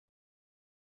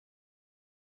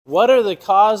What are the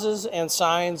causes and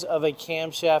signs of a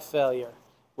camshaft failure?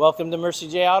 Welcome to Mercie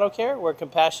J Auto Care, where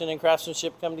compassion and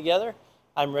craftsmanship come together.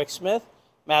 I'm Rick Smith,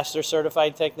 Master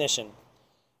Certified Technician.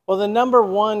 Well, the number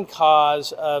one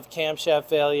cause of camshaft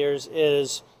failures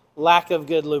is lack of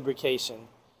good lubrication.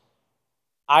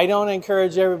 I don't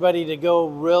encourage everybody to go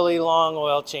really long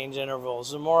oil change intervals.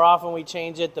 The more often we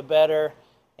change it, the better.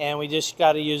 And we just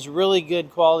got to use really good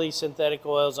quality synthetic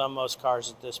oils on most cars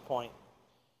at this point.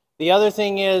 The other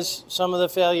thing is some of the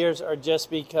failures are just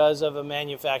because of a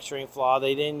manufacturing flaw.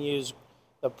 They didn't use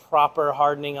the proper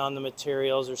hardening on the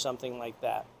materials or something like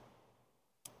that.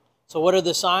 So what are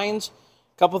the signs?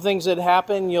 A couple things that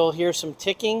happen. You'll hear some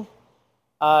ticking.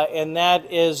 And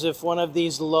that is if one of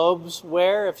these lobes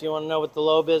wear. If you want to know what the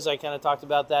lobe is, I kind of talked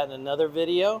about that in another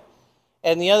video.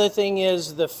 And the other thing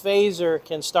is the phaser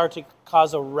can start to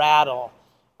cause a rattle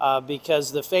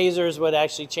because the phaser is what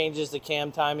actually changes the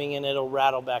cam timing and it'll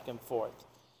rattle back and forth.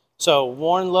 So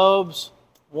worn lobes,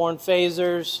 worn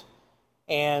phasers,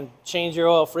 and change your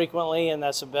oil frequently, and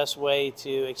that's the best way to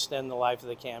extend the life of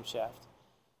the camshaft.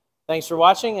 Thanks for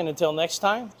watching, and until next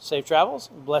time, safe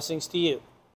travels and blessings to you.